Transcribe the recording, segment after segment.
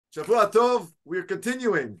Shavua Tov, we're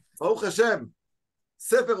continuing. Baruch Hashem.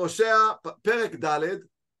 Sefer Hoshea, Perek Daled.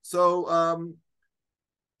 So,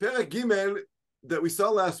 Perek Gimel that we saw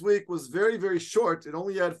last week was very, very short. It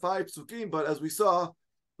only had 5 psukim, but as we saw, it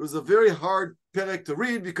was a very hard Perek to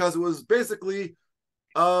read because it was basically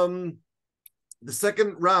the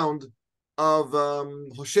second round of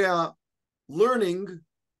Hoshea learning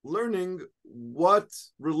what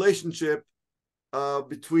relationship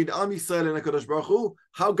between Am Yisrael and HaKadosh Baruch Hu,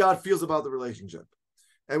 how God feels about the relationship.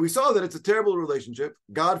 And we saw that it's a terrible relationship.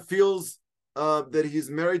 God feels that he's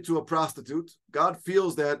married to a prostitute. God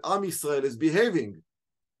feels that Am Yisrael is behaving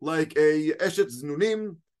like a Eshet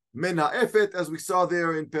Znunim, Mena'efet, as we saw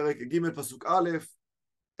there in Perek Gimel Pasuk Aleph.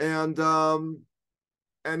 And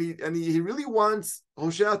he really wants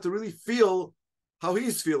Hoshea to really feel how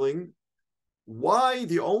he's feeling. Why?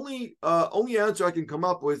 The only answer I can come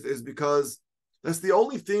up with is because that's the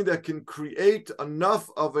only thing that can create enough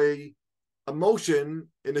of a emotion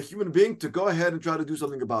in a human being to go ahead and try to do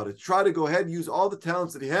something about it. Try to go ahead and use all the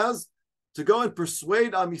talents that he has to go and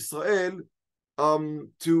persuade Am Yisrael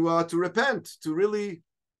to repent, to really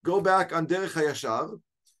go back on Derech HaYashar.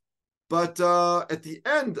 But at the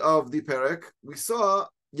end of the Perek, we saw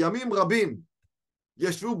Yamim Rabim,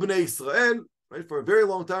 Yeshvu Bnei Israel, right? For a very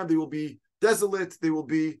long time, they will be desolate, they will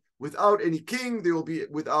be without any king, they will be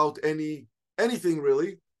without anything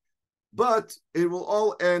really, but it will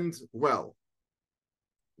all end well.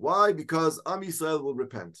 Why? Because Am Yisrael will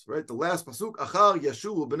repent, right? The last pasuk, Achar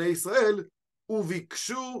Yashuvu Bnei Israel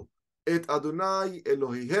uvikshu et Adonai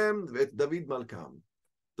Elohihem ve'et David Malkam.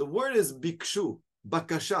 The word is bikshu,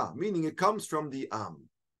 bakasha, meaning it comes from the Am.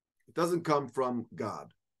 It doesn't come from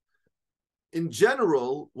God. In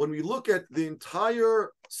general, when we look at the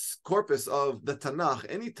entire corpus of the Tanakh,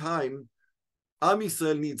 anytime Am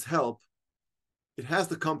Yisrael needs help, it has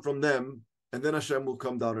to come from them, and then Hashem will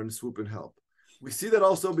come down and swoop and help. We see that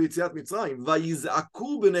also b'Yetziat Mitzrayim.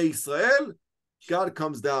 Vayiz'aku b'nei Israel, God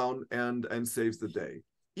comes down and saves the day.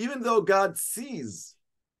 Even though God sees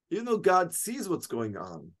what's going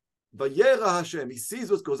on. Vayera Hashem, he sees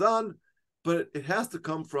what goes on, but it has to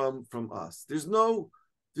come from us. There's no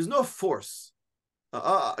force.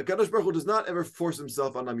 Kadosh Baruch Hu does not ever force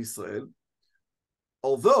himself on Am Yisrael,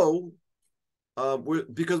 although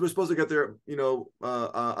because we're supposed to get there, on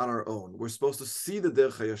our own. We're supposed to see the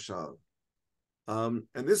Derech HaYashar.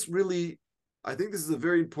 And this really, I think this is a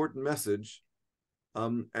very important message.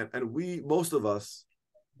 And we, most of us,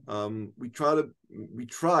 we tried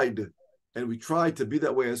to be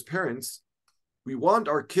that way as parents. We want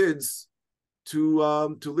our kids to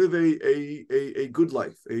live a good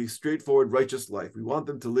life, a straightforward, righteous life. We want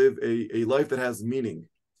them to live a life that has meaning.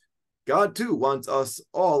 God too wants us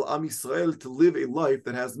all, Am Yisrael, to live a life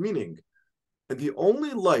that has meaning. And the only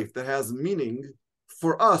life that has meaning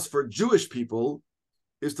for us, for Jewish people,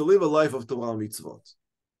 is to live a life of Torah and mitzvot.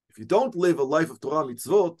 If you don't live a life of Torah and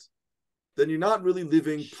mitzvot, then you're not really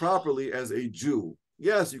living properly as a Jew.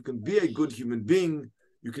 Yes, you can be a good human being,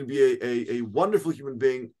 you can be a wonderful human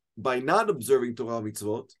being by not observing Torah and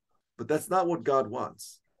mitzvot, but that's not what God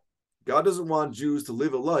wants. God doesn't want Jews to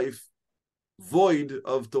live a life void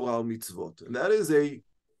of Torah and mitzvot. And that is a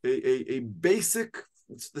basic,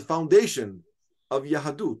 it's the foundation of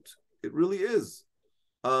Yahadut. It really is.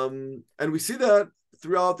 And we see that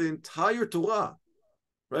throughout the entire Torah,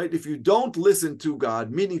 right? If you don't listen to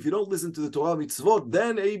God, meaning if you don't listen to the Torah mitzvot,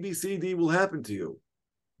 then A, B, C, D will happen to you.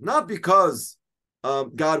 Not because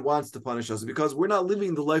God wants to punish us, because we're not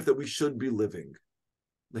living the life that we should be living.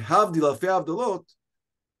 The Havdil Alfei Havdalot,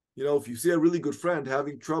 if you see a really good friend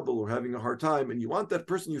having trouble or having a hard time, and you want that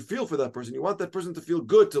person, you feel for that person, you want that person to feel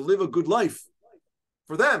good, to live a good life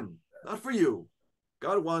for them, not for you.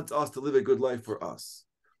 God wants us to live a good life for us.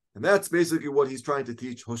 And that's basically what he's trying to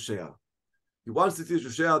teach Hoshea. He wants to teach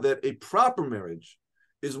Hoshea that a proper marriage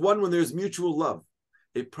is one when there's mutual love.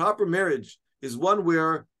 A proper marriage is one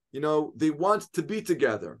where, they want to be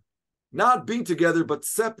together. Not being together, but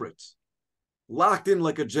separate. Locked in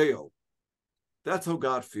like a jail. That's how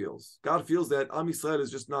God feels. God feels that Am Yisrael is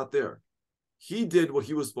just not there. He did what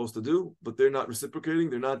he was supposed to do, but they're not reciprocating.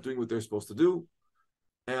 They're not doing what they're supposed to do.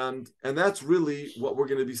 And that's really what we're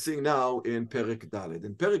going to be seeing now in Perek Daled.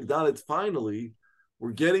 In Perek Daled, finally,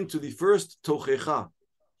 we're getting to the first Tochecha,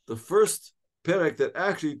 the first Perek that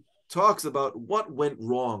actually talks about what went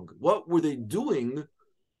wrong. What were they doing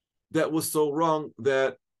that was so wrong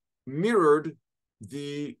that mirrored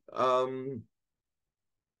the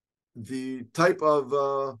type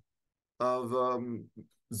of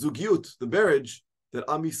zugiut, the marriage that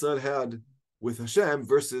Am Yisrael had with Hashem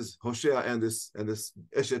versus Hoshea and this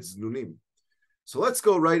Eshet Znunim. So let's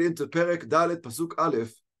go right into Perek Dalet Pasuk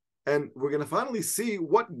Aleph And we're going to finally see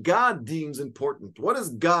what God deems important. What does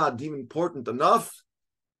God deem important enough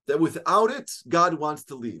that without it, God wants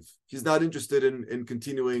to leave? He's not interested in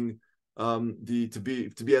continuing to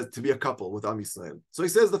be a couple with Am Yisrael. So he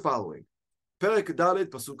says the following: Perek Dalet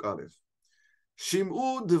Pasuk Aleph.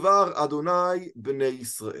 Shim'u Dvar Adonai B'nei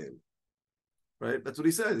Yisrael. Right? That's what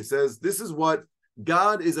he says. He says this is what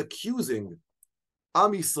God is accusing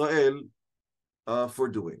Am Yisrael for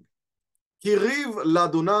doing. Kiriv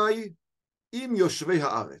Ladonai im Yoshvei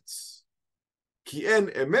Haaretz. Ki en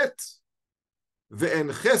emet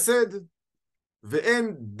ve'en chesed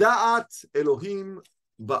ve'en da'at Elohim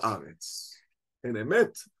ba'aretz. En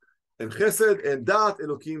emet, en chesed, en da'at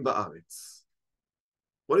Elohim ba'aretz.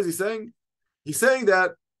 What is he saying? He's saying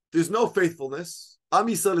that there's no faithfulness. Am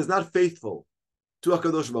Yisrael is not faithful to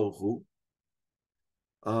HaKadosh Baruch Hu.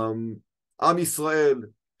 Am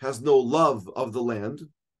Yisrael has no love of the land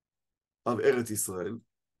of Eretz Yisrael,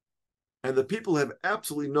 and the people have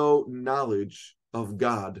absolutely no knowledge of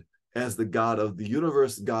God as the God of the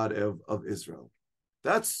universe, God of Israel.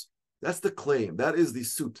 That's the claim. That is the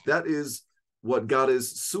suit. That is what God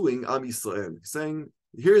is suing Am Yisrael. He's saying,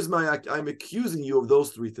 I'm accusing you of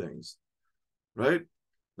those three things. Right?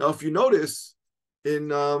 Now, if you notice in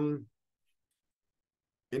Perek,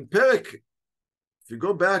 if you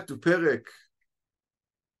go back to Perek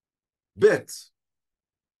Bet,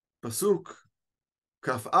 Pasuk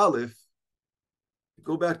Kaf Aleph,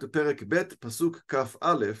 go back to Perek Bet, Pasuk Kaf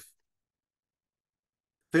Aleph,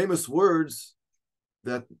 famous words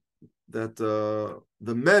that the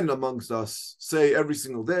men amongst us say every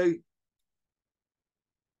single day,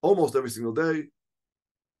 almost every single day,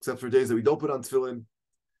 except for days that we don't put on tefillin.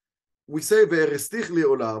 We say, Ve'erestich li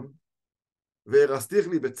olam, ve'erastich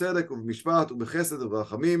li betzedek u'b'mishpat u'b'chesed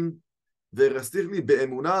u'b'rachamim, ve'erastich li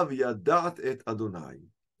be'emunah v'yada'at et Adonai.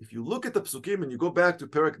 If you look at the psukim and you go back to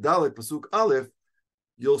Perek Dalet, Pasuk Aleph,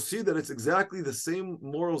 you'll see that it's exactly the same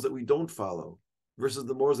morals that we don't follow versus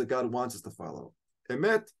the morals that God wants us to follow.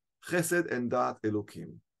 Emet, chesed, and da'at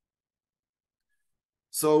Elokim.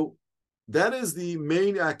 So that is the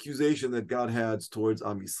main accusation that God has towards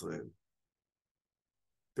Am Yisrael.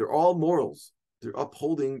 They're all morals. They're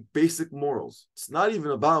upholding basic morals. It's not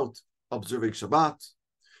even about observing Shabbat.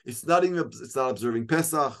 It's not observing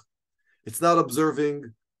Pesach. It's not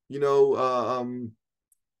observing, Anochi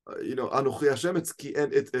Hashem.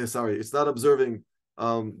 It's not observing,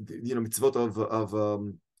 mitzvot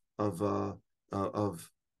of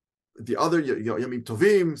the other Yamim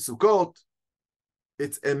Tovim, Sukkot.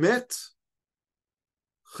 It's emet,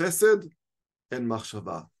 chesed, and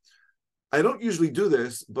machshava. I don't usually do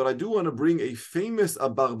this, but I do want to bring a famous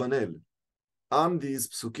abarbanel on these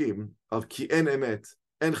psukim of ki en emet,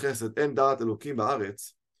 en chesed, en da'at Elokim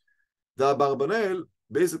ba'aretz. The abarbanel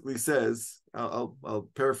basically says, I'll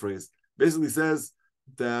paraphrase, basically says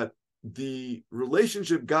that the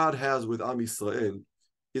relationship God has with Am Yisrael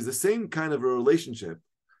is the same kind of a relationship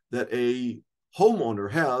that a homeowner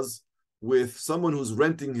has with someone who's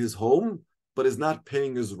renting his home but is not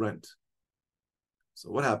paying his rent.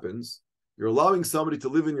 So what happens? You're allowing somebody to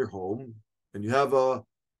live in your home, and you have a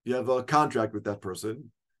contract with that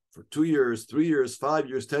person for 2 years, 3 years, 5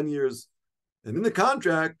 years, 10 years, and in the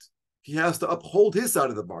contract he has to uphold his side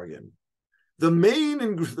of the bargain. The main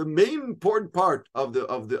important part of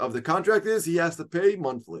the contract is he has to pay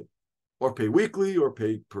monthly, or pay weekly, or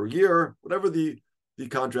pay per year, whatever the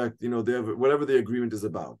contract, whatever the agreement is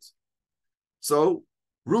about. So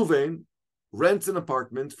Reuven rents an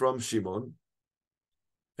apartment from Shimon,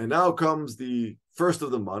 and now comes the first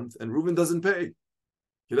of the month, and Reuven doesn't pay.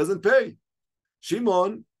 He doesn't pay.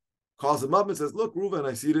 Shimon calls him up and says, "Look, Reuven,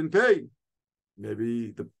 I see you didn't pay.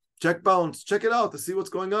 Maybe the check bounced. Check it out to see what's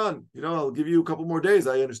going on. I'll give you a couple more days.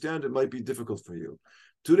 I understand it might be difficult for you."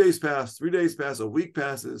 2 days pass, 3 days pass, a week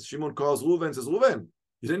passes. Shimon calls Reuven and says, "Reuven,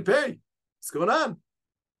 you didn't pay. What's going on?"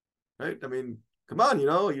 Right? I mean, come on,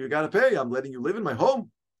 you got to pay. I'm letting you live in my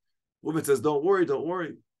home. Reuven says, don't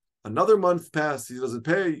worry. Another month passed. He doesn't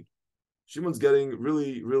pay. Shimon's getting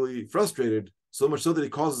really, really frustrated, so much so that he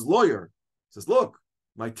calls his lawyer. He says, "Look,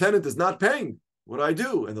 my tenant is not paying. What do I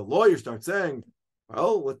do?" And the lawyer starts saying,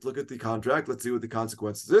 "Well, let's look at the contract. Let's see what the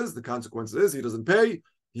consequences is. The consequences is he doesn't pay.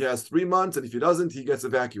 He has 3 months, and if he doesn't, he gets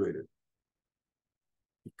evacuated."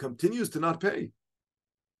 He continues to not pay,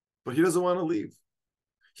 but he doesn't want to leave.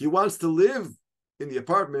 He wants to live in the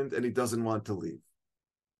apartment, and he doesn't want to leave.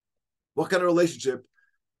 What kind of relationship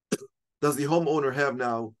does the homeowner have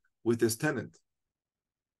now with this tenant?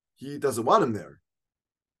 He doesn't want him there.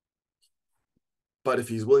 But if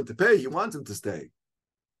he's willing to pay, he wants him to stay.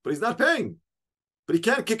 But he's not paying. But he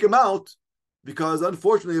can't kick him out because,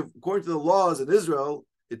 unfortunately, according to the laws in Israel,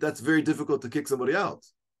 that's very difficult to kick somebody out.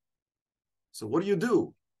 So what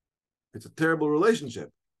do? It's a terrible relationship.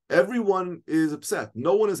 Everyone is upset.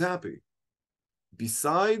 No one is happy.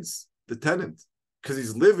 Besides the tenant, because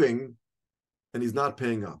he's living and he's not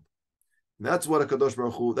paying up. And that's what HaKadosh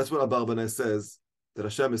Baruch Hu, that's what Abarbaneh says, that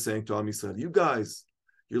Hashem is saying to Am Yisrael, you guys,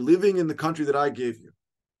 you're living in the country that I gave you.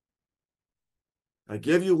 I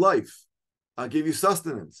gave you life. I gave you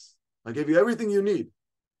sustenance. I gave you everything you need.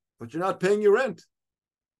 But you're not paying your rent.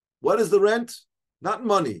 What is the rent? Not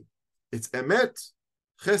money. It's emet,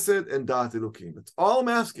 chesed, and da'at elokim. That's all I'm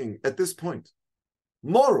asking at this point.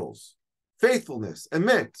 Morals, faithfulness,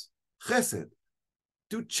 emet, chesed.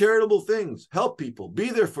 Do charitable things. Help people. Be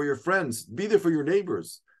there for your friends. Be there for your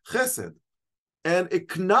neighbors. Chesed. And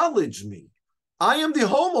acknowledge me. I am the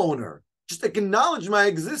homeowner. Just acknowledge my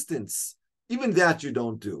existence. Even that you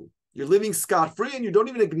don't do. You're living scot-free and you don't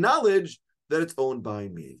even acknowledge that it's owned by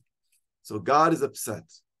me. So God is upset.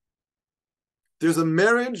 There's a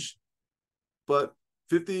marriage, but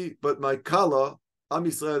my kala, Am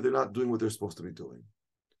Yisrael, they're not doing what they're supposed to be doing.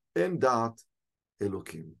 En dat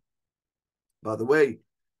elokim. By the way,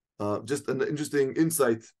 just an interesting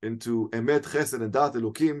insight into emet, chesed, and dat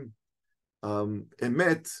elokim.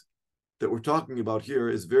 Emet that we're talking about here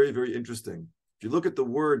is very, very interesting. If you look at the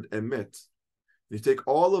word emet, you take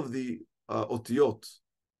all of the otiyot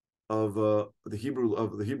of the Hebrew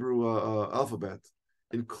alphabet,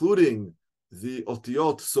 including the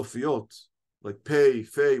otiyot sofiot, like pei,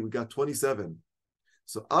 fei, we got 27.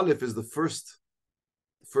 So aleph is the first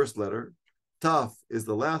letter, taf is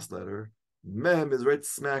the last letter, mem is right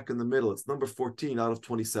smack in the middle. It's number 14 out of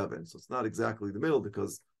 27. So it's not exactly the middle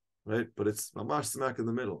because, right, but it's mamash smack in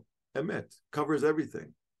the middle. Emet covers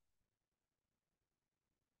everything.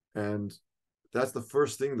 And that's the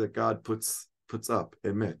first thing that God puts up,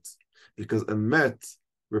 emet, because emet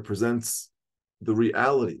represents the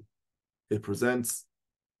reality. It presents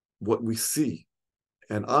what we see.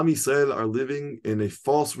 And Am Yisrael are living in a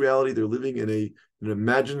false reality. They're living in an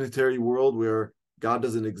imaginary world where God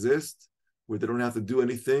doesn't exist, where they don't have to do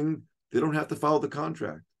anything. They don't have to follow the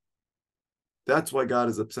contract. That's why God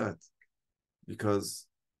is upset, because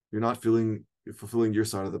you're fulfilling your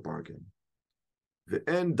side of the bargain.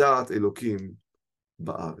 Ve'en dat elokim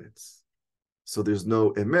ba'aretz. So there's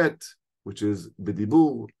no emet, which is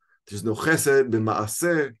bedibur. There's no chesed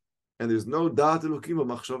b'ma'aseh, and there's no dat elokim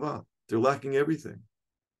b'machshava. They're lacking everything.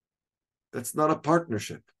 That's not a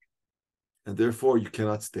partnership, and therefore you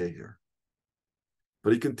cannot stay here.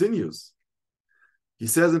 But he continues. He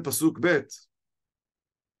says in pasuk bet,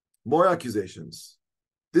 more accusations.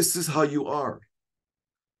 This is how you are.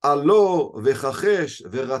 Alo v'chachesh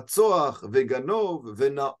v'ratzoach v'ganov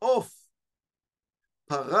v'na'of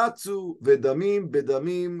paratzu v'damim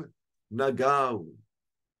bedamim nagau.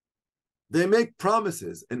 They make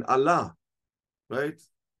promises in Allah, right?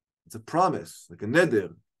 It's a promise, like a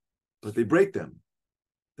neder, but they break them.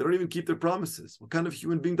 They don't even keep their promises. What kind of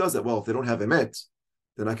human being does that? Well, if they don't have emet,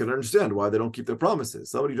 then I can understand why they don't keep their promises.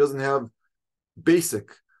 Somebody who doesn't have basic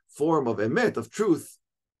form of emet, of truth,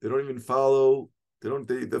 they don't even follow.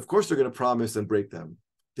 Of course they're going to promise and break them.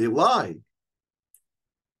 They lie.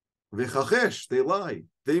 V'chachesh, they lie.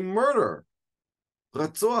 They murder.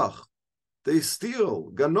 Ratzoach, they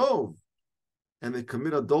steal. Ganov, and they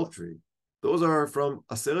commit adultery. Those are from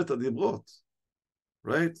Aseret HaDibrot,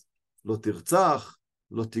 right? Lo tirtzach,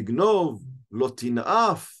 lo tignov, lo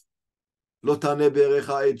tin'af, lo taneh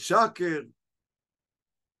be'erecha ed shaker.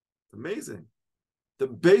 Amazing. The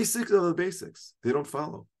basics of the basics, they don't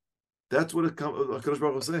follow. That's what HaKadosh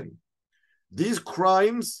Baruch Hu is saying. These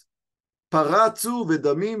crimes, paratzu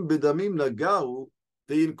v'damim bedamim nagau,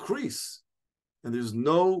 they increase, and there's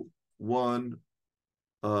no one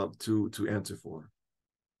to answer for.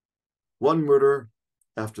 One murder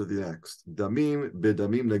after the next. Damim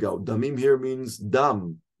bedamim nagau. Damim here means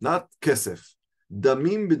dam, not kesef.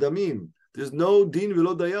 Damim bedamim. There's no din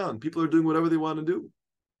v'lo dayan. People are doing whatever they want to do.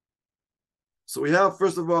 So we have,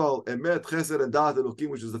 first of all, emet, chesed, and dat elokim,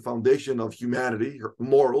 which is the foundation of humanity,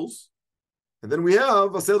 morals. And then we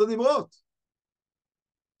have aseret dibrot.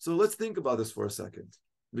 So let's think about this for a second.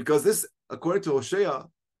 Because this, according to Hoshea,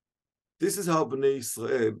 this is how Bnei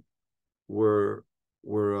Israel were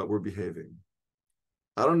behaving.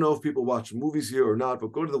 I don't know if people watch movies here or not,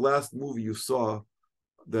 but go to the last movie you saw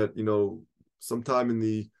that, sometime in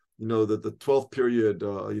the 12th period,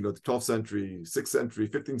 the 12th century, 6th century,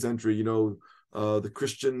 15th century, the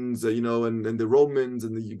Christians, and the Romans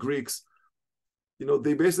and the Greeks,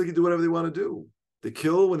 they basically do whatever they want to do. They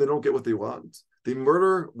kill when they don't get what they want. They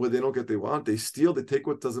murder when they don't get what they want. They steal. They take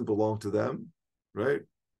what doesn't belong to them, right?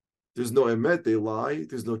 There's no emet, they lie.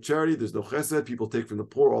 There's no charity, there's no chesed. People take from the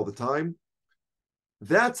poor all the time.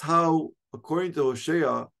 That's how, according to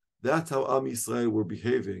Hoshea, that's how Am Yisrael were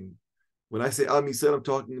behaving. When I say Am Yisrael, I'm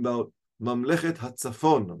talking about Mamlechet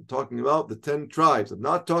Hatzafon. I'm talking about the 10 tribes. I'm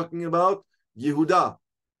not talking about Yehuda.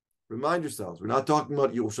 Remind yourselves, we're not talking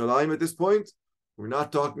about Yerushalayim at this point. We're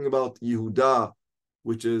not talking about Yehuda,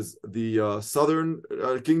 which is the southern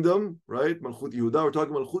kingdom, right? Malchut Yehuda. We're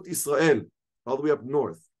talking Malchut Israel, all the way up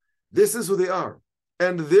north. This is who they are.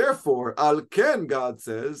 And therefore, Al Ken, God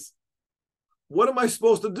says, what am I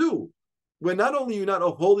supposed to do? When not only you're not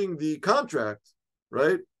upholding the contract,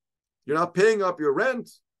 right? You're not paying up your rent,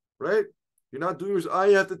 right? You're not doing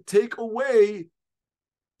I have to take away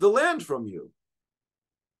the land from you.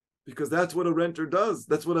 Because that's what a renter does.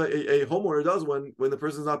 That's what a homeowner does when the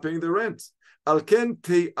person's not paying their rent. Al ken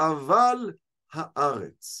te'aval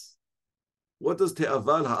ha'aretz. What does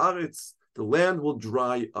te'aval ha'aretz? The land will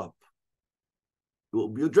dry up. It will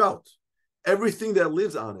be a drought. Everything that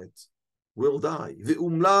lives on it will die.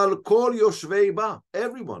 Ve'umlal kol yoshvei ba.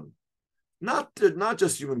 Everyone. Not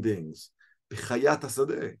just human beings. B'chayat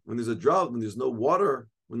hasadeh. When there's a drought, when there's no water,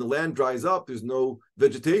 when the land dries up, there's no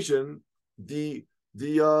vegetation, the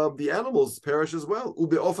animals perish as well.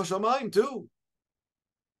 Ube'of hashamayim too.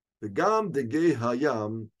 V'gam degei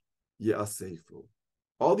hayam ye'asefu.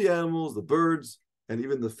 All the animals, the birds, and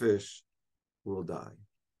even the fish will die.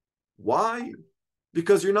 Why?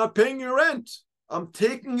 Because you're not paying your rent. I'm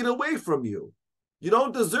taking it away from you. You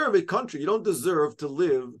don't deserve a country. You don't deserve to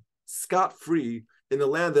live scot-free in the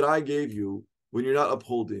land that I gave you when you're not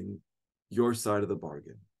upholding your side of the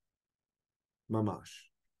bargain. Mamash.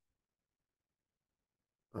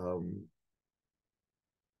 I'm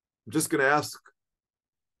just going to ask,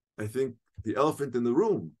 I think, the elephant in the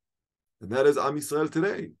room, and that is Am Yisrael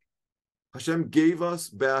today. Hashem gave us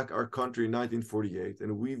back our country in 1948,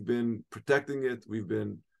 and we've been protecting it, we've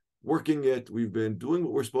been working it, we've been doing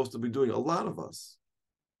what we're supposed to be doing, a lot of us.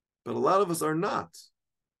 But a lot of us are not.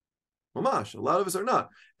 Mamash, a lot of us are not.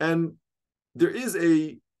 And there is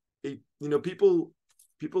people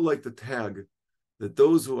like to tag that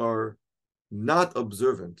those who are not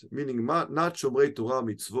observant, meaning not shomrei Torah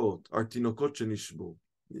mitzvot, are tinokot shenishbu.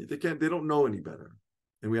 They don't know any better.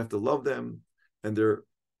 And we have to love them, and they're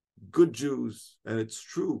good Jews, and it's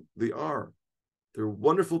true, they are. They're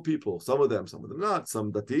wonderful people, some of them not.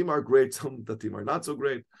 Some datim are great, some datim are not so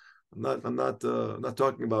great. I'm not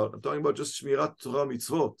talking about, I'm talking about just shmirat Torah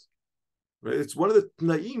mitzvot. Right? It's one of the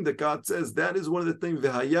tnaim that God says, that is one of the things,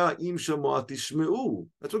 v'haya im shamoah tishmeu.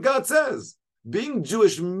 That's what God says. Being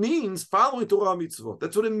Jewish means following Torah mitzvot.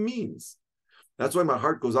 That's what it means. That's why my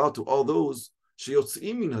heart goes out to all those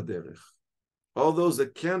sheyotzim min haderech, all those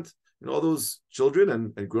that can't, all those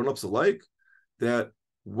children and grown-ups alike that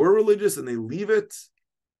were religious and they leave it.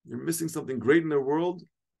 You're missing something great in their world.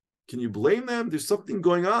 Can you blame them? There's something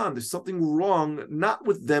going on. There's something wrong, not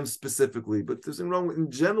with them specifically, but there's something wrong in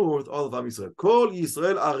general with all of Am Yisrael. Kol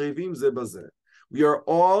Yisrael arevim ze bazeh. We are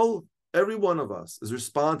all, every one of us is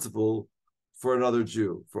responsible for another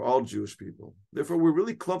Jew, for all Jewish people. Therefore, we're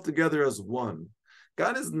really clumped together as one.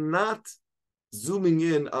 God is not zooming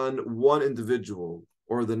in on one individual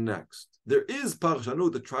or the next. There is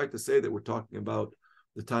parshanut that tried to say that we're talking about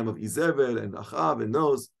the time of Izebel and Achav and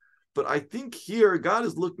those, but I think here God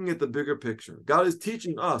is looking at the bigger picture. God is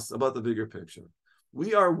teaching us about the bigger picture.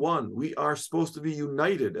 We are one. We are supposed to be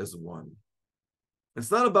united as one.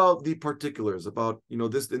 It's not about the particulars, about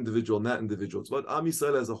this individual and that individual. It's about Am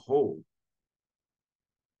Yisrael as a whole.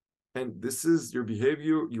 And this is your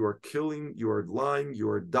behavior. You are killing, you are lying, you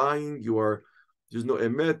are dying, there's no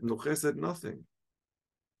emet, no chesed, nothing.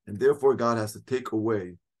 And therefore God has to take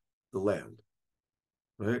away the land.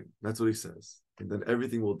 Right? That's what he says. And then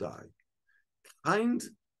everything will die. Kind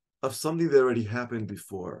of something that already happened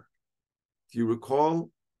before. Do you recall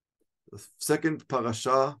the second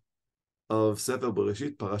parasha of Sefer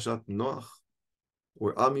Bereshit, Parashat Noach,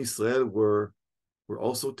 where Am Yisrael were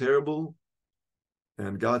also terrible?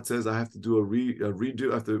 And God says, I have to do a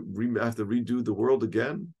redo, I have to redo the world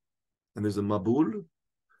again. And there's a mabul.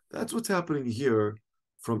 That's what's happening here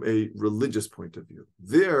from a religious point of view.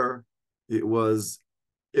 There, it was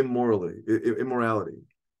immorality.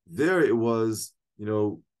 There it was,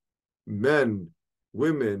 men,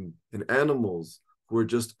 women, and animals who were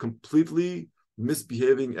just completely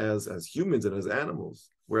misbehaving as humans and as animals.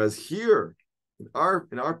 Whereas here, in our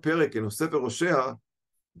perek, in Sefer Hoshea,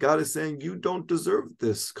 God is saying, you don't deserve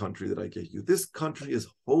this country that I gave you. This country is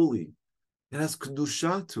holy. It has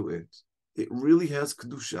kedusha to it. It really has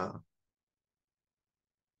kedusha.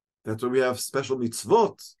 That's why we have special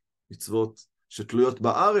mitzvot. Mitzvot shetluyot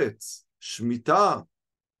ba'aretz, shmita,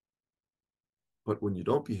 But when you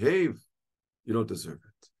don't behave, you don't deserve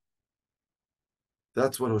it.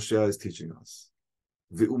 That's what Hoshea is teaching us.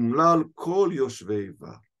 Ve'umlal kol yoshvei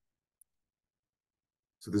va.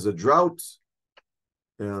 So there's a drought,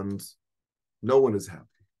 and no one is happy.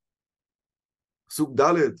 Suk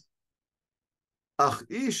Daled. Ach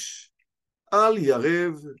ish al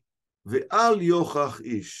yarev ve'al yochach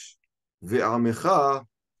ish ve'amecha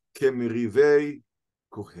kemerivei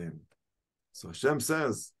kohen. So Hashem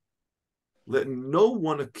says, let no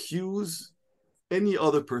one accuse any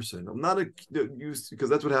other person. I'm not accused, because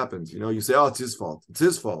that's what happens. You say, oh, it's his fault. It's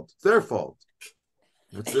his fault. It's their fault.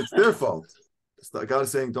 It's their fault. It's not, God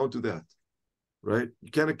is saying, don't do that. Right?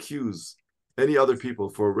 You can't accuse any other people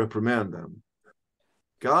for reprimand them.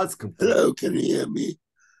 God's complete. Hello, can you hear me?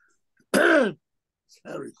 It's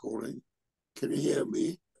Harry calling. Can you hear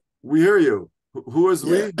me? We hear you. Who is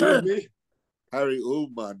we? Yeah. Who is me? Harry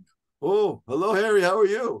Ullman. Oh, hello, Harry. How are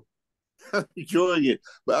you? I'm enjoying it.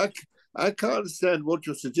 But I can't understand what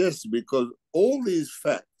you're suggesting, because all these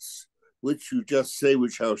facts, which you just say,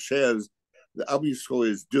 which Hoshea's, the Am Yisrael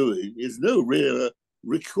is doing, is no real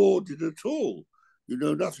recorded at all. You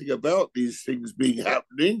know nothing about these things being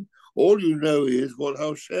happening. All you know is what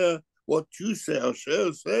you say Hoshea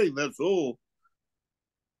is saying, that's all.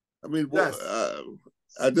 I mean, yes.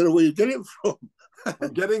 I don't know where you get it from.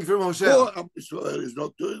 I'm getting it from Hoshea. Am Yisrael is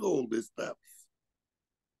not doing all this stuff.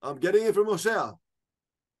 I'm getting it from Hoshea.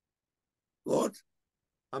 What?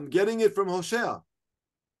 I'm getting it from Hoshea.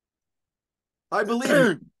 I believe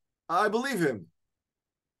him. I believe him.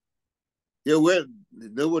 Yeah, well,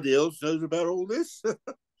 nobody else knows about all this?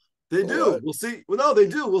 They do. We'll see. Well, no, they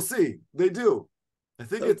do. We'll see. They do. I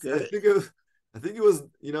think I think it was.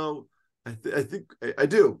 I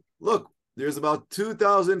do. Look, there's about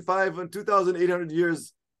 2,500, 2,800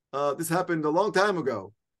 years. This happened a long time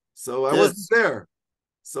ago, so I wasn't there.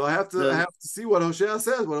 So I have to see what Hoshea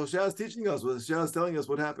says. What Hoshea is teaching us. What Hoshea is telling us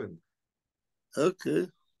what happened. Okay.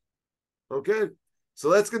 So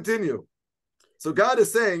let's continue. So God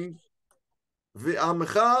is saying,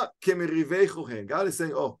 "V'amcha kemerivei kohen." God is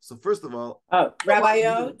saying, "Oh, so first of all, Rabbi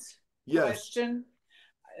Ote, yes. Question.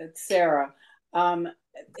 It's Sarah.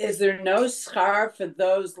 Is there no schar for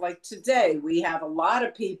those like today? We have a lot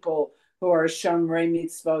of people who are shomrei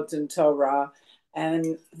mitzvot and Torah,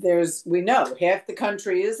 and we know half the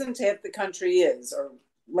country isn't, half the country is, or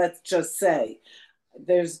let's just say,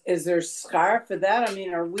 is there schar for that? I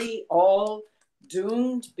mean, are we all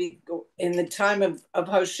doomed in the time of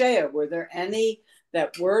Hoshea? Were there any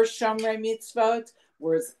that were shomrei mitzvot?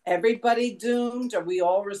 Was everybody doomed? Are we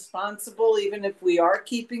all responsible, even if we are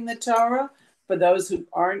keeping the Torah, for those who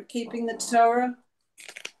aren't keeping the Torah?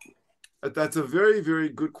 That's a very, very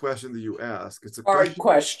good question that you ask. It's a hard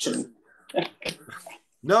question.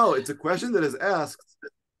 No, it's a question that is asked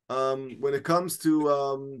when it comes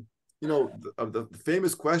to the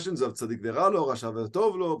famous questions of Tzadik Deralo, Rasha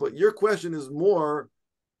V'Tovlo, but your question is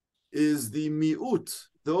the mi'ut,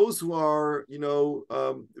 those who are,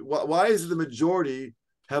 why is it the majority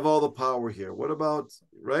have all the power here? What about,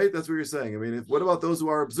 right? That's what you're saying. I mean, what about those who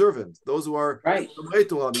are observant, those who are right?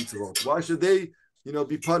 Why should they,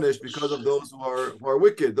 be punished because of those who are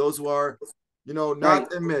wicked, those who are,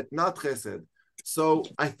 not emet, not chesed? So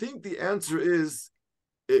I think the answer is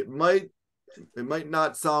it might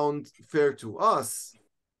not sound fair to us,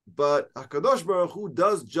 but HaKadosh Baruch Hu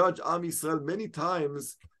does judge Am Yisrael many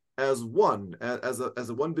times as one, as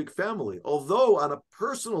a one big family. Although on a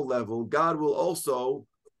personal level, God will also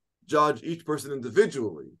judge each person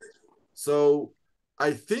individually. So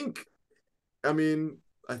I think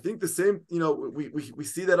the same, we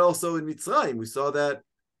see that also in Mitzrayim. We saw that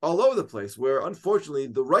all over the place, where unfortunately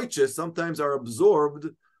the righteous sometimes are absorbed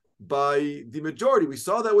by the majority. We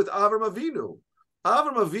saw that with Avram Avinu.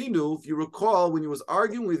 Avram Avinu, if you recall, when he was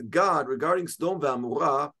arguing with God regarding Sodom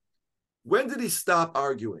V'Amorah, when did he stop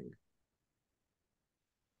arguing?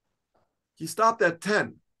 He stopped at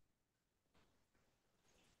 10.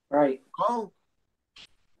 Right. Recall?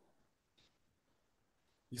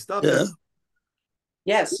 He stopped at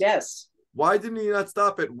Yes. Why didn't he not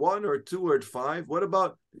stop at 1 or 2 or at 5? What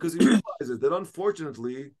about, because he realizes that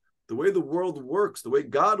unfortunately, the way the world works, the way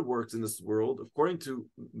God works in this world, according to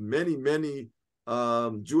many, many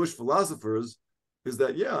Jewish philosophers, is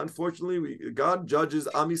that, unfortunately, God judges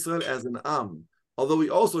Am Yisrael as an Am, although he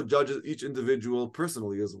also judges each individual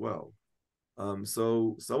personally as well.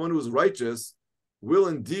 So someone who's righteous will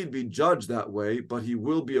indeed be judged that way, but he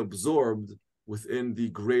will be absorbed within the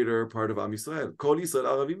greater part of Am Yisrael. Kol Yisrael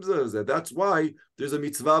Aravim Zeh. That's why there's a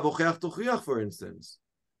mitzvah Vocheach Tochiach, for instance.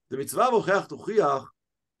 The mitzvah Vocheach Tochiach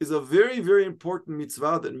is a very, very important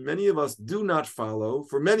mitzvah that many of us do not follow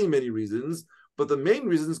for many, many reasons, But the main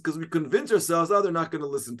reason is because we convince ourselves, oh, they're not going to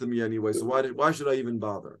listen to me anyway, so why should I even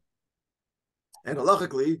bother? And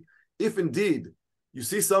halachically, if indeed you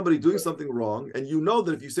see somebody doing something wrong, and you know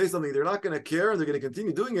that if you say something, they're not going to care and they're going to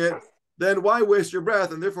continue doing it, then why waste your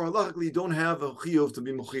breath? And therefore, halachically, you don't have a chiyuv to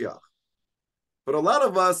be mochiach. But a lot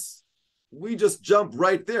of us, we just jump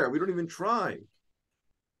right there. We don't even try.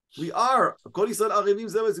 We are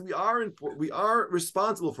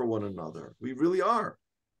responsible for one another. We really are.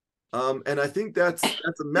 And I think that's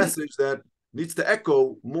a message that needs to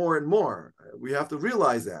echo more and more. We have to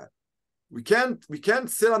realize that. We can't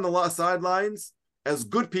sit on the sidelines as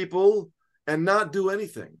good people and not do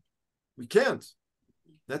anything. We can't.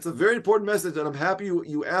 That's a very important message, and I'm happy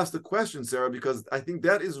you asked the question, Sarah, because I think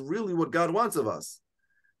that is really what God wants of us.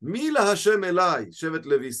 Mila Hashem Elai, Shevet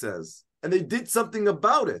Levi says, and they did something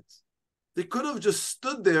about it. They could have just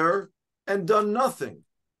stood there and done nothing,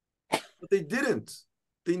 but they didn't.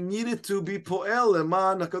 They needed to be po'el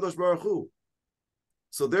leman HaKadosh Baruch Hu.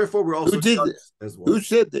 So therefore, we're also as well. Who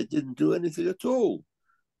said they didn't do anything at all?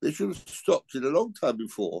 They should have stopped it a long time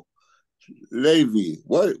before. Levi,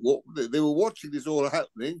 what they were watching this all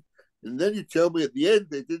happening, and then you tell me at the end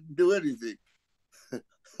they didn't do anything.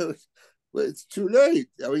 Well, it's too late.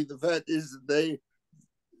 I mean, the fact is that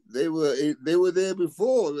they were there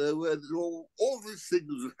before. All these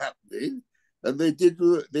things were happening, and they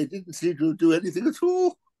didn't seem to do anything at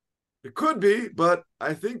all. It could be, but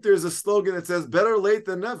I think there's a slogan that says "better late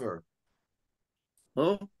than never."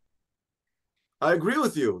 Huh? I agree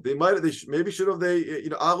with you. They maybe should have.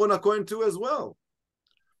 Aaron HaKohen too as well.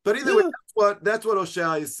 But either way, that's what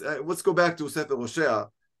Hoshea is. Let's go back to Sefer Hoshea.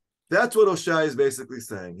 That's what Hoshea is basically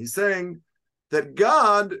saying. He's saying that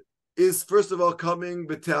God is first of all coming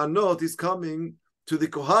b'te'anot. He's coming to the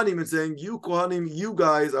Kohanim and saying, "You Kohanim, you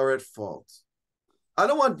guys are at fault. I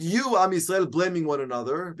don't want you, Am Yisrael, blaming one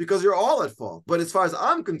another because you're all at fault. But as far as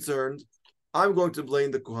I'm concerned, I'm going to blame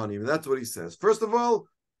the Kohanim." And that's what he says. First of all,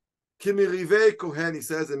 Kimirive Kohen, he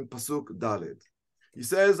says in Pasuk Daled. He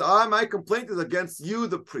says, my complaint is against you,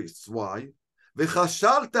 the priests. Why?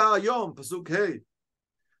 V'chashalta ayom, Pasuk Hey.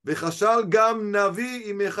 V'chashal gam navi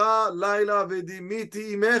imecha laila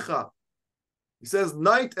v'dimiti imecha. He says,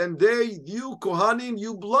 night and day, you Kohanim,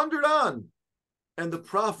 you blundered on. And the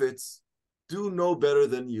prophets do no better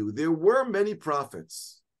than you. There were many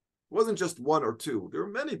prophets. It wasn't just one or two. There were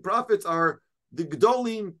many prophets. The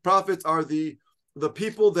Gdolim prophets are the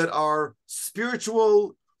people that are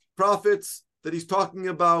spiritual prophets that he's talking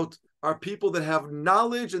about, are people that have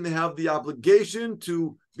knowledge and they have the obligation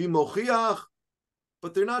to be mochiach,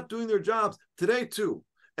 but they're not doing their jobs today too.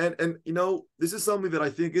 And this is something that I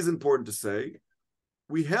think is important to say.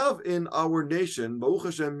 We have in our nation, Baruch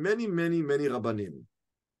Hashem, many, many, many rabbanim.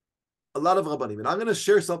 A lot of rabbanim. And I'm going to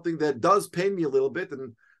share something that does pain me a little bit,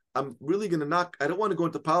 and I'm really going to I don't want to go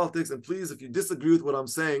into politics, and please, if you disagree with what I'm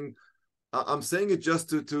saying it just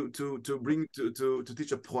to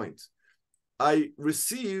teach a point. I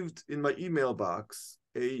received in my email box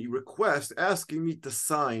a request asking me to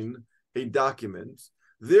sign a document.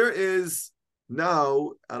 There is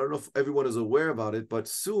now, I don't know if everyone is aware about it, but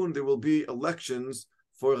soon there will be elections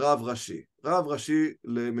for Rav Rashi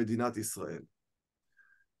le Medinat Israel.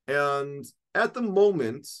 And at the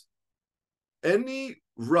moment, any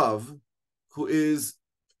Rav who is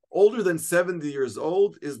older than 70 years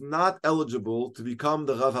old is not eligible to become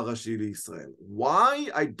the Rav HaRashi Israel. Why?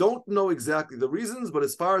 I don't know exactly the reasons, but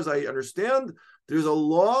as far as I understand, there's a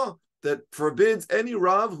law that forbids any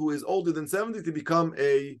Rav who is older than 70 to become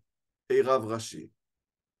a Rav Rashi.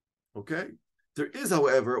 Okay? There is,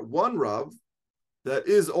 however, one Rav that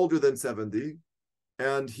is older than 70,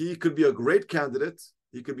 and he could be a great candidate,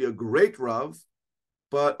 he could be a great Rav,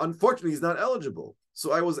 but unfortunately he's not eligible.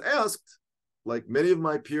 So I was asked, like many of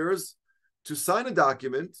my peers, to sign a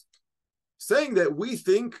document saying that we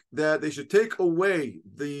think that they should take away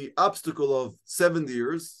the obstacle of 70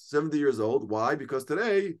 years old. Why? Because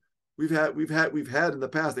today we've had in the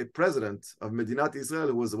past a president of Medinat Israel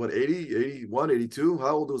who was 80, 81, 82.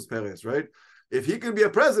 How old was Peres, right? If he can be a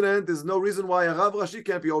president, there's no reason why a Rav Rashi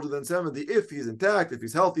can't be older than 70 if he's intact, if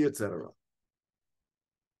he's healthy, etc.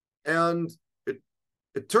 And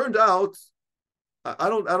it turned out, I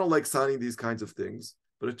don't like signing these kinds of things,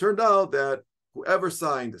 but it turned out that whoever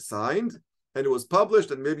signed, and it was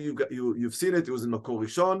published, and maybe you've seen it. It was in Makor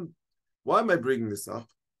Rishon. Why am I bringing this up?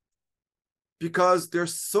 Because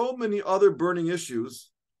there's so many other burning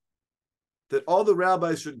issues that all the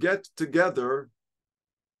rabbis should get together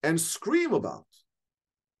and scream about.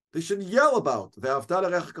 They should yell about Ve'ahavta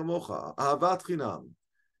l'reacha kamocha, ahavat chinam.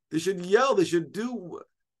 They should yell. They should do,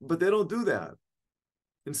 but they don't do that.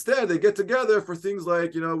 Instead, they get together for things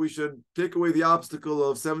like, we should take away the obstacle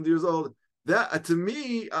of 70 years old. That, to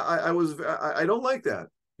me, I don't like that.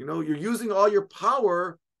 You're using all your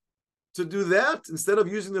power to do that instead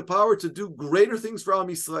of using the power to do greater things for Am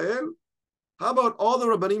Yisrael. How about all the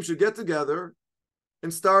Rabbanim should get together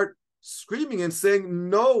and start screaming and saying,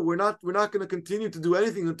 no, we're not going to continue to do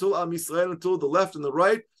anything until Am Yisrael, until the left and the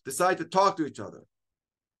right decide to talk to each other.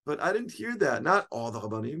 But I didn't hear that, not all the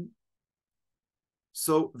Rabbanim.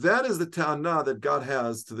 So that is the ta'ana that God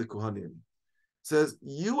has to the Kohanim. It says,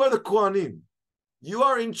 you are the Kohanim. You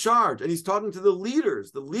are in charge. And he's talking to the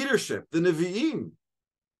leaders, the leadership, the Nevi'im.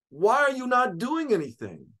 Why are you not doing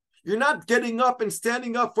anything? You're not getting up and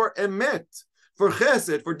standing up for emet, for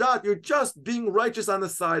chesed, for dat. You're just being righteous on the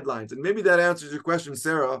sidelines. And maybe that answers your question,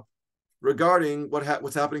 Sarah, regarding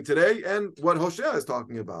what's happening today and what Hoshea is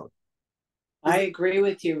talking about. I agree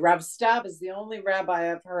with you. Rav Stab is the only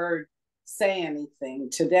rabbi I've heard say anything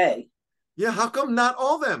today. Yeah, how come not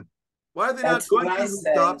all of them? Why are they not going to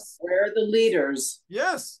rooftops? Where are the leaders?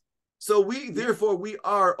 Yes. So therefore, we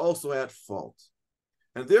are also at fault.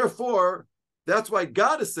 And therefore, that's why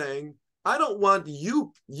God is saying, I don't want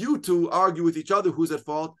you to argue with each other who's at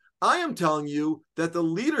fault. I am telling you that the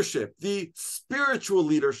leadership, the spiritual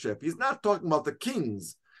leadership, he's not talking about the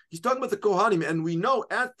kings. He's talking about the Kohanim. And we know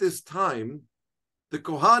at this time, the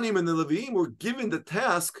Kohanim and the Leviim were given the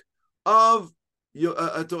task of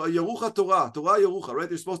Yerucha Torah Yerucha, right?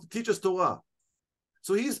 They're supposed to teach us Torah.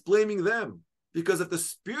 So he's blaming them because of the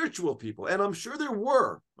spiritual people. And I'm sure there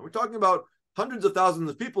were. We're talking about hundreds of thousands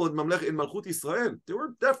of people in Malchut Israel. There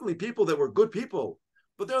were definitely people that were good people,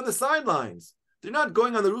 but they're on the sidelines. They're not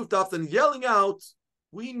going on the rooftops and yelling out,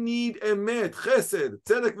 we need emet, chesed,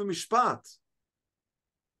 tzedek v'mishpat.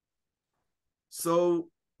 So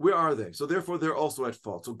where are they? So therefore, they're also at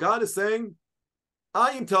fault. So God is saying,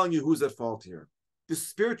 I am telling you who's at fault here. The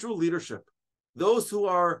spiritual leadership, those who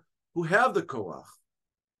have the koach.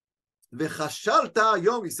 V'chashalta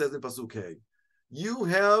hayom, he says in Pasuk Hey, you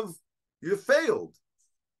have failed.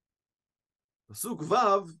 Pasuk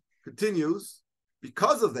Vav continues,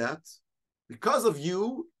 because of that, because of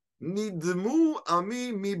you, nidmu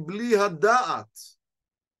ami mibli hada'at.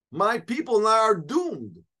 My people now are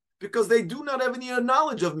doomed because they do not have any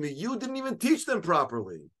knowledge of me. You didn't even teach them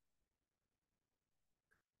properly.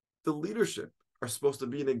 The leadership are supposed to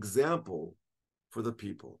be an example for the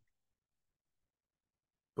people.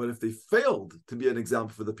 But if they failed to be an example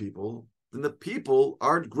for the people, then the people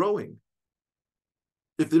aren't growing.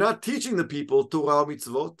 If they're not teaching the people Torah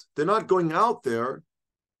mitzvot, they're not going out there,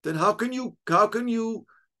 then how can you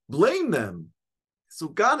blame them? So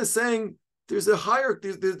God is saying there's a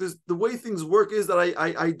hierarchy. There's the way things work is that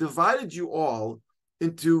I divided you all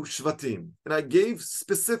into shvatim, and I gave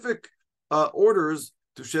specific orders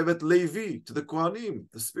to Shevet Levi, to the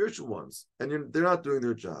Kohanim, the spiritual ones, and they're not doing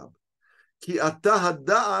their job. Ki ata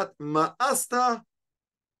hada'at ma'asta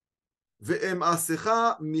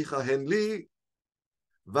ve'em'asecha michahen li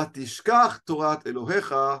vatishkach Torat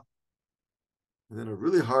Elohecha. And then a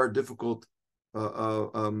really hard, difficult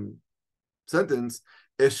sentence,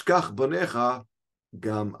 eshkach banecha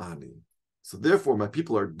gam ani. So therefore, my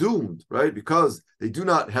people are doomed, right? Because they do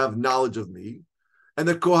not have knowledge of me. And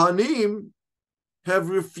the Kohanim have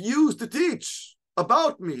refused to teach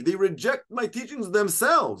about me. They reject my teachings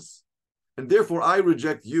themselves. And therefore, I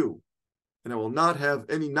reject you. And I will not have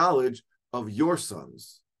any knowledge of your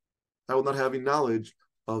sons. I will not have any knowledge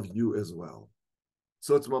of you as well.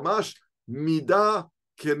 So it's mamash midah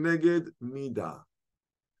keneged midah.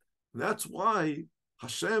 That's why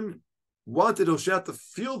Hashem wanted Hoshea to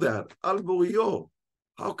feel that. RYO.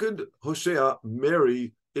 How could Hoshea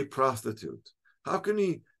marry a prostitute? How can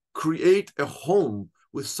he create a home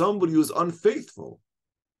with somebody who's unfaithful?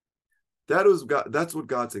 That is God. That's what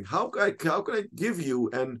God's saying. How can I give you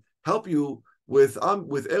and help you with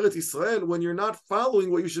Eretz Israel when you're not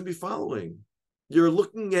following what you should be following? You're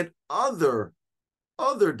looking at other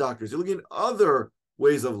doctrines. You're looking at other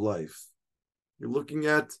ways of life. You're looking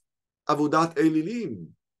at Avodat Elilim.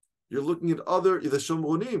 You're looking at the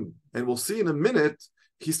Shomronim. And we'll see in a minute,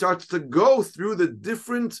 he starts to go through the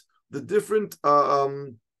different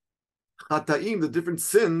chataim, the different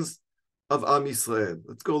sins of Am Yisrael.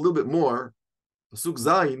 Let's go a little bit more. Pasuk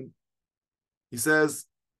Zayin, he says,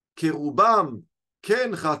 Kerubam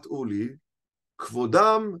ken chatuli,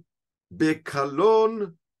 kvodam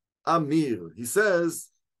bekalon amir. He says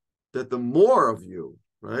that the more of you,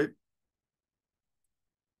 right?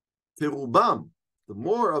 Kerubam, the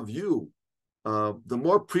more of you, the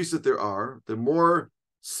more priests that there are, the more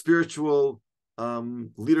spiritual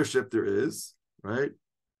leadership there is, right?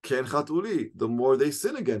 Ken chatuli, the more they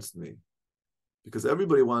sin against me. because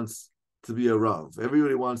everybody wants to be a Rav.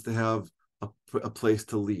 Everybody wants to have a place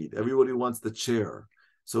to lead. Everybody wants the chair.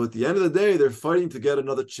 So at the end of the day, they're fighting to get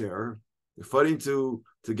another chair. They're fighting to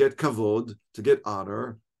get kavod, to get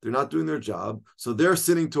honor. They're not doing their job. So they're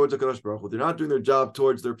sinning towards HaKadosh Baruch Hu. They're not doing their job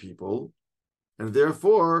towards their people. And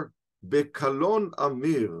therefore, bekalon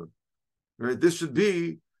amir, right? This should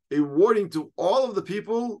be a warning to all of the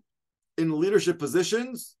people in leadership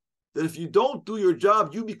positions that if you don't do your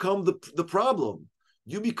job, you become the problem.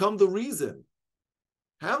 You become the reason.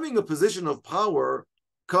 Having a position of power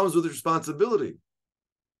comes with responsibility.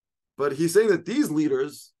 But he's saying that these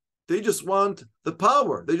leaders, they just want the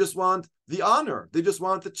power. They just want the honor. They just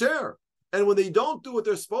want the chair. And when they don't do what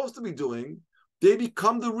they're supposed to be doing, they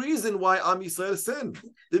become the reason why Am Yisrael sin.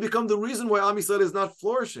 They become the reason why Am Yisrael is not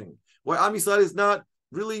flourishing, why Am Yisrael is not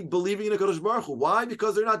really believing in HaKadosh Baruch Hu. Why?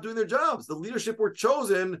 Because they're not doing their jobs. The leadership were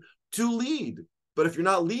chosen to lead. But if you're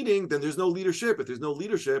not leading, then there's no leadership. If there's no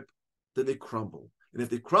leadership, then they crumble. And if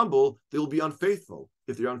they crumble, they will be unfaithful.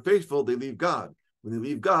 If they're unfaithful, they leave God. When they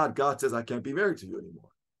leave God, God says, I can't be married to you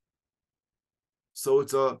anymore. So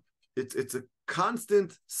it's a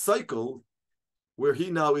constant cycle where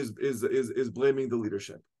he now is blaming the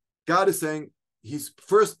leadership. God is saying he's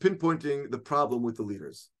first pinpointing the problem with the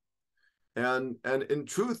leaders. And in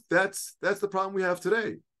truth, that's the problem we have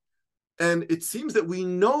today. And it seems that we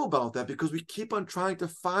know about that because we keep on trying to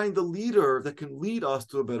find the leader that can lead us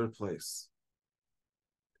to a better place.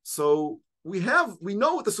 So we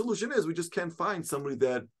know what the solution is. We just can't find somebody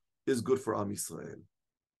that is good for Am Yisrael.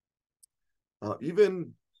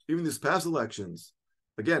 Even these past elections,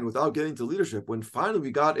 again, without getting to leadership, when finally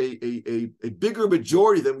we got a bigger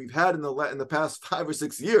majority than we've had in the past 5 or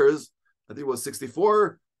 6 years, I think it was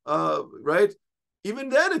 64, right? Even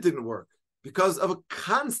then it didn't work because of a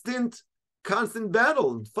constant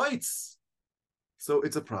battle and fights. So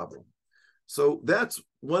it's a problem. So that's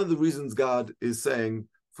one of the reasons God is saying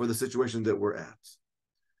for the situation that we're at.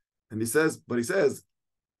 And he says,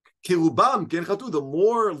 Kirubam ken chatu, the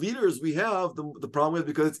more leaders we have, the problem is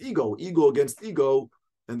because it's ego against ego,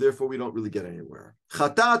 and therefore we don't really get anywhere.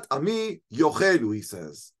 Chatat ami yochelu, he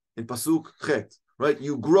says in pasuk chet, right?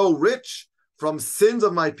 You grow rich from sins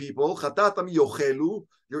of my people. Chatat ami yochelu,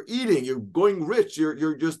 you're eating, you're going rich,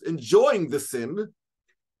 you're just enjoying the sin,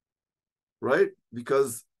 right?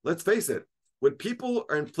 Because let's face it, when people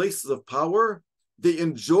are in places of power, they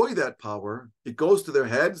enjoy that power. It goes to their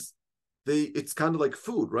heads. It's kind of like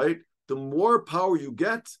food, right? The more power you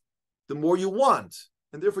get, the more you want.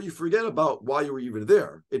 And therefore you forget about why you were even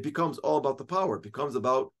there. It becomes all about the power. It becomes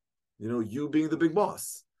about, you being the big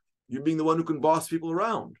boss, you being the one who can boss people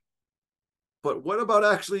around. But what about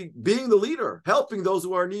actually being the leader, helping those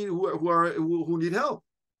who need help?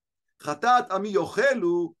 Chatat ami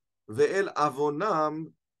yochelu ve'el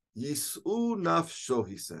avonam yis'u nafsho,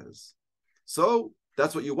 he says. So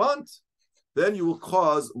that's what you want. Then you will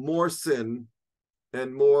cause more sin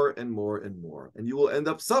and more and more and more. And you will end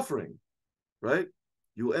up suffering, right?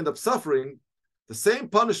 You will end up suffering the same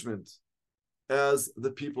punishment as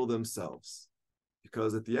the people themselves.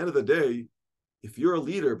 Because at the end of the day, if you're a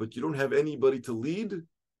leader, but you don't have anybody to lead,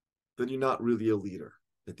 then you're not really a leader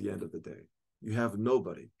at the end of the day. You have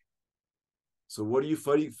nobody. So what are you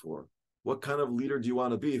fighting for? What kind of leader do you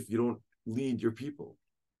want to be if you don't lead your people?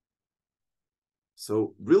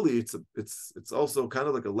 So really, it's also kind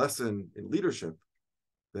of like a lesson in leadership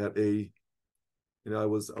that I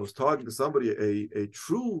was talking to somebody, a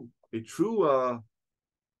true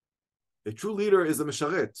leader is a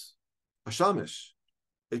mesharet, a shamish.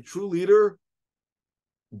 A true leader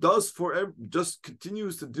just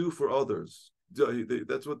continues to do for others.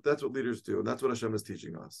 That's what leaders do, and that's what Hashem is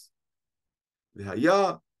teaching us.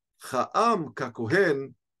 V'haya cha'am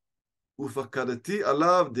kakohen ufakadati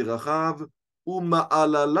alav dirachav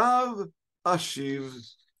uma'alalav ashiv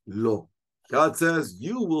lo. God says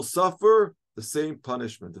you will suffer the same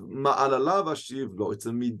punishment. Ma'alalav ashiv lo. It's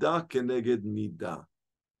a midah keneged midah.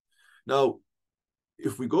 Now,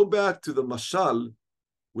 if we go back to the mashal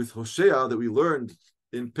with Hoshea that we learned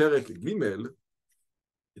in Perek Gimel,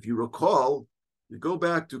 if you recall, you go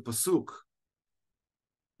back to Pasuk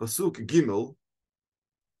Gimel,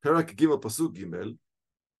 Perek Gimel, Pasuk Gimel.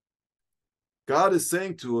 God is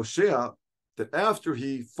saying to Hoshea that after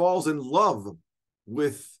he falls in love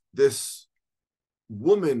with this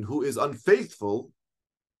woman who is unfaithful,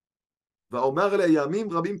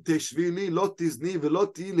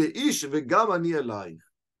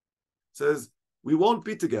 says, we won't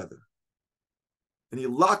be together. And he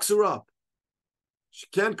locks her up. She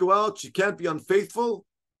can't go out, she can't be unfaithful,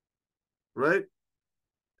 right?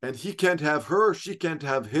 And he can't have her, she can't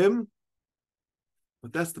have him.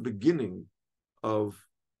 But that's the beginning of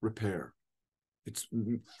repair. It's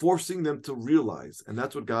forcing them to realize, and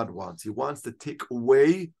that's what God wants. He wants to take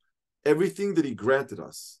away everything that he granted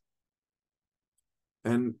us.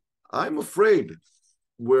 And I'm afraid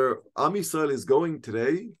where Am Yisrael is going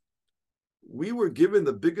today, we were given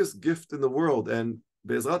the biggest gift in the world. And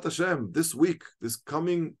Be'ezrat Hashem, this week, this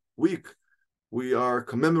coming week, we are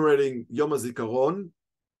commemorating Yom HaZikaron,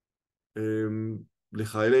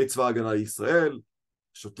 L'Chayelei Tzva Hagana Yisrael,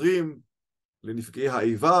 Shotrim, L'Nifgei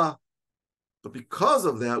Ha'Iva. But because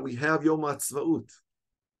of that, we have Yom HaTzva'ut.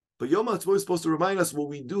 But Yom HaTzva'ut is supposed to remind us what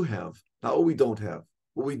we do have, not what we don't have.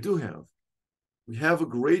 What we do have. We have a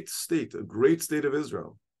great state of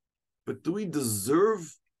Israel. But do we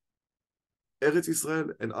deserve Eretz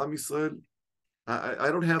Yisrael and Am Yisrael? I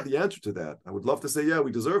don't have the answer to that. I would love to say, yeah,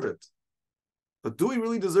 we deserve it. But do we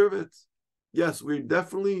really deserve it? Yes, we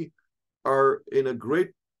definitely are in a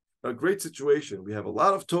great situation. We have a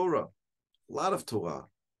lot of Torah. We have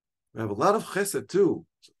a lot of chesed too.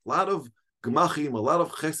 A lot of gemachim, a lot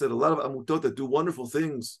of chesed, a lot of amutot that do wonderful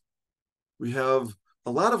things. We have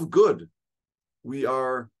a lot of good.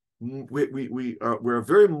 We're a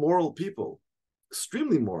very moral people,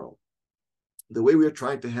 extremely moral. The way we are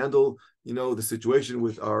trying to handle, the situation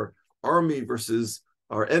with our army versus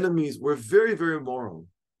our enemies, we're very, very moral.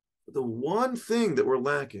 But the one thing that we're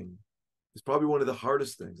lacking is probably one of the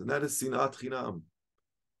hardest things, and that is sinat chinam.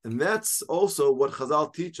 And that's also what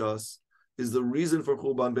Chazal teach us is the reason for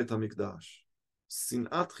Churban Beit HaMikdash.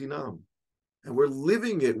 Sinat chinam. And we're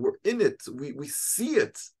living it, we're in it, we see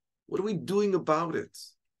it. What are we doing about it?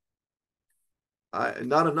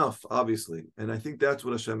 Not enough, obviously. And I think that's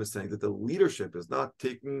what Hashem is saying, that the leadership is not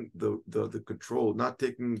taking the control, not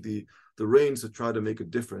taking the reins to try to make a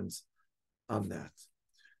difference on that.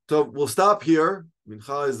 So we'll stop here.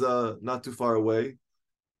 Mincha is not too far away.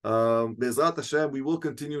 Be'ezrat Hashem, we will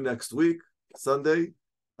continue next week, Sunday,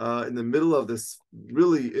 in the middle of this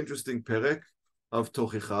really interesting perek of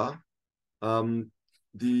Tochecha.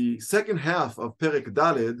 The second half of Perek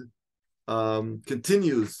Daled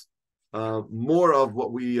continues more of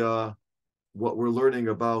what we're learning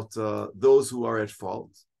about those who are at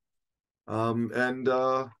fault. And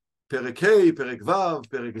Perek Hey, Perek Vav,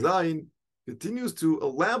 Perek Zayin continues to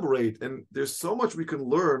elaborate, and there's so much we can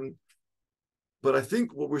learn. But I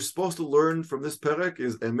think what we're supposed to learn from this perek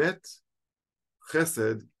is emet,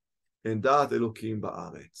 chesed, and da'at Elokim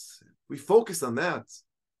ba'aretz. We focus on that.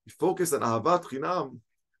 We focus on ahavat chinam.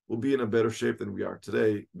 We'll be in a better shape than we are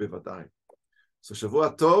today, bevadai. So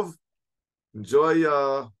Shavua Tov.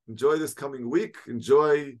 Enjoy this coming week.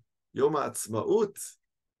 Enjoy Yom HaAtzmaut.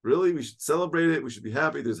 Really, we should celebrate it. We should be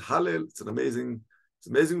happy. There's Hallel. It's amazing,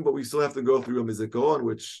 but we still have to go through a Mizikon,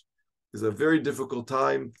 which is a very difficult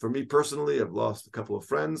time for me personally. I've lost a couple of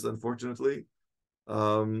friends, unfortunately.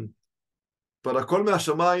 But Hakol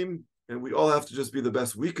Me'Hashamayim, and we all have to just be the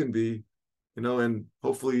best we can be, and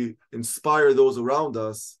hopefully inspire those around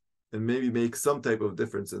us and maybe make some type of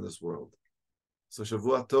difference in this world. So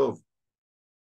Shavua Tov.